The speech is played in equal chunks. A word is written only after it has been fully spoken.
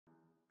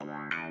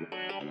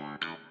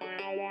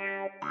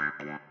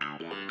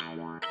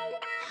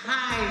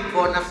Hi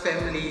Bona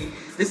family,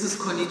 this is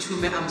Connie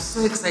Chiume. I'm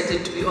so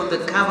excited to be on the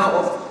cover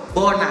of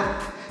Bona.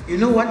 You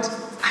know what?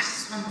 I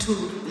just want to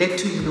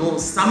let you know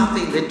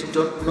something that you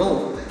don't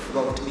know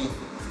about me.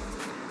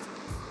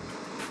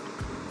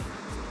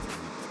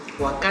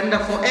 Wakanda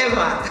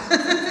forever.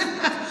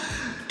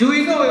 Do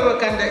we know where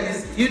Wakanda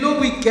is? You know,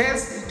 we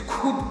guess it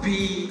could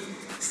be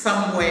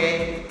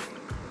somewhere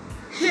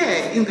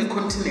here in the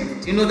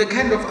continent. You know, the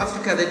kind of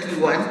Africa that we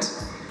want,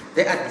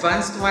 the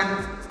advanced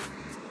one,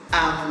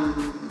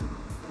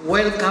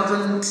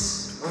 well-governed,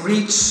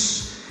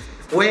 rich,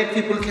 where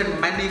people can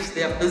manage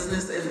their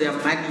business and their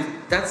money.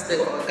 That's the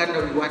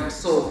Wakanda we want.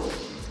 So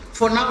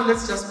for now,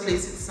 let's just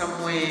place it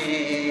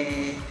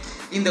somewhere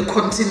in the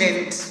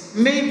continent,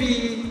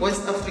 maybe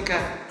West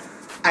Africa.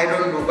 I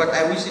don't know, but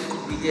I wish it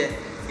could be here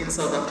in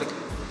South Africa.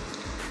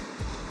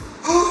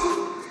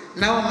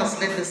 Now I must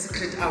let the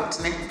secret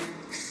out. Ne?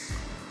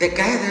 The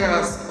guy that I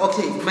was,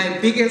 okay, my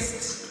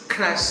biggest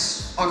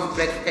crush on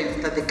Black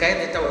Panther, the guy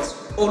that I was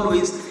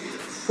always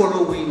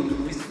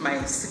following with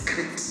my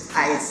secret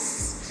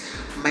eyes,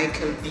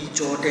 Michael B.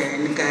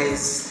 Jordan,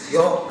 guys.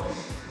 Yo.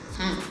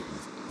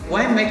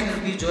 Why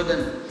Michael B.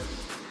 Jordan?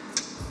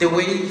 The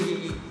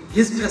way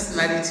his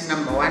personality,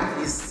 number one,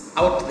 is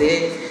out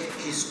there.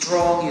 He's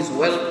strong, he's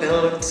well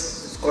built,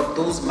 he's got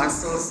those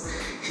muscles,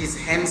 he's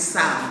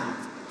handsome,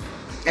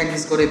 and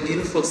he's got a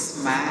beautiful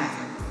smile.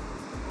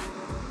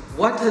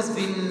 What has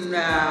been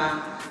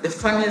the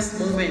funniest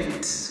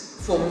moment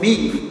for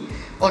me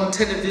on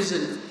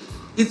television?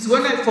 It's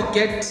when I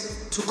forget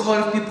to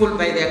call people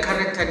by their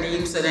character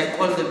names and I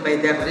call them by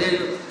their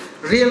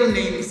real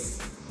names.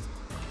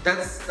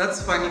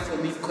 That's funny for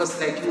me, because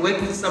like you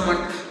work with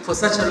someone for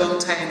such a long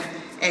time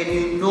and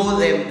you know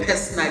them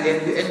personally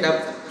and you end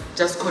up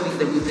just calling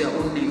them with their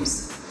own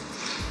names.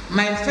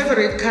 My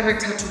favorite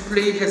character to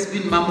play has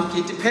been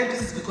Mamuketi.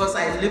 Perhaps it's because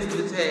I lived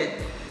with her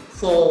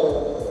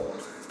for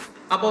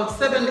about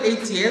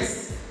 7-8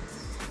 years.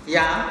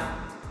 Yeah.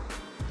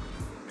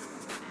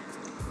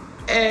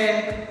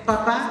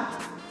 Papa,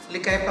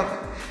 Papa,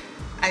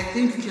 I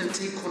think you can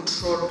take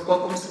control and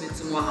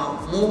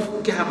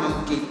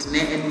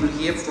you'll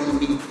hear from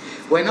me.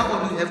 When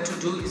all you have to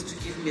do is to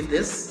give me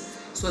this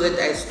so that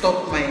I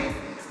stop my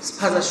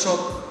spaza shop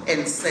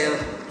and sell,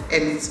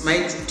 and it's my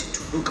duty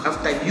to look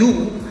after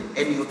you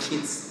and your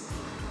kids.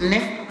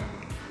 Ne?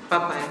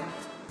 Bye-bye.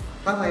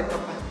 Bye-bye,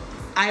 Papa.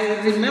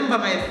 I remember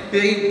my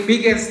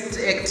biggest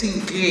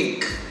acting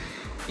gig.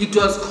 It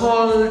was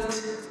called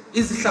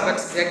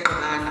Izihlabathi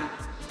Ziyaqalana.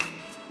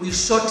 We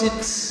shot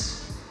it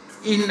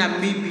in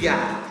Namibia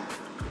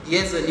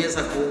years and years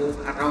ago,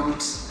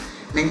 around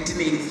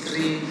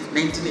 1983,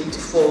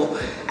 1984.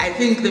 I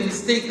think the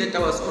mistake that I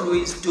was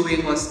always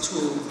doing was to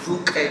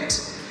look at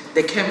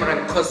the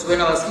camera, because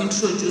when I was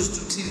introduced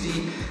to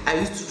TV, I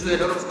used to do a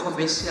lot of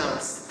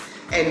commercials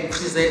and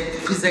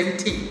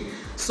presenting.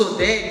 So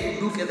there you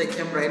look at the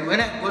camera, and when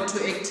I got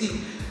to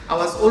acting, I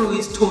was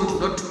always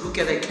told not to look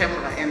at the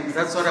camera, and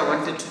that's what I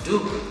wanted to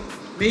do.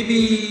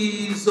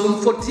 Maybe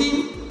Zone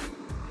 14,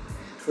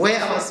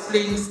 where I was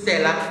playing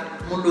Stella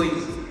Moloi,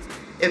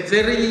 a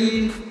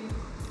very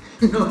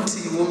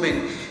naughty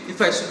woman,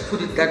 if I should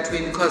put it that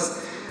way,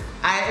 because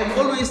I am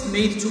always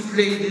made to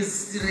play this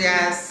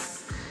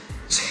serious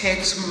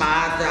church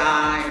mother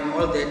and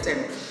all that,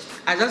 and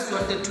I just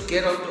wanted to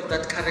get out of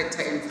that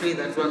character and play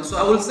that one. So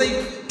I will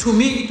say, to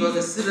me, it was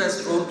a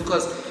serious role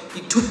because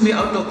it took me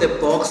out of the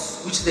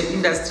box which the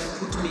industry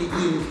put me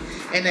in,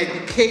 and I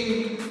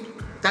became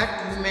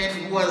that woman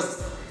who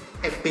was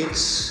a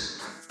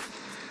bitch.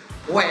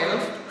 Well,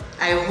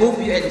 I hope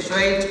you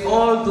enjoyed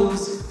all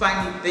those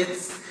funny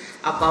bits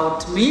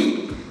about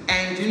me,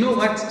 and you know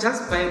what,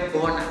 just buy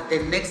Bona,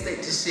 the next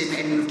edition,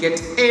 and you'll get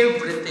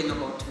everything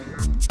about me.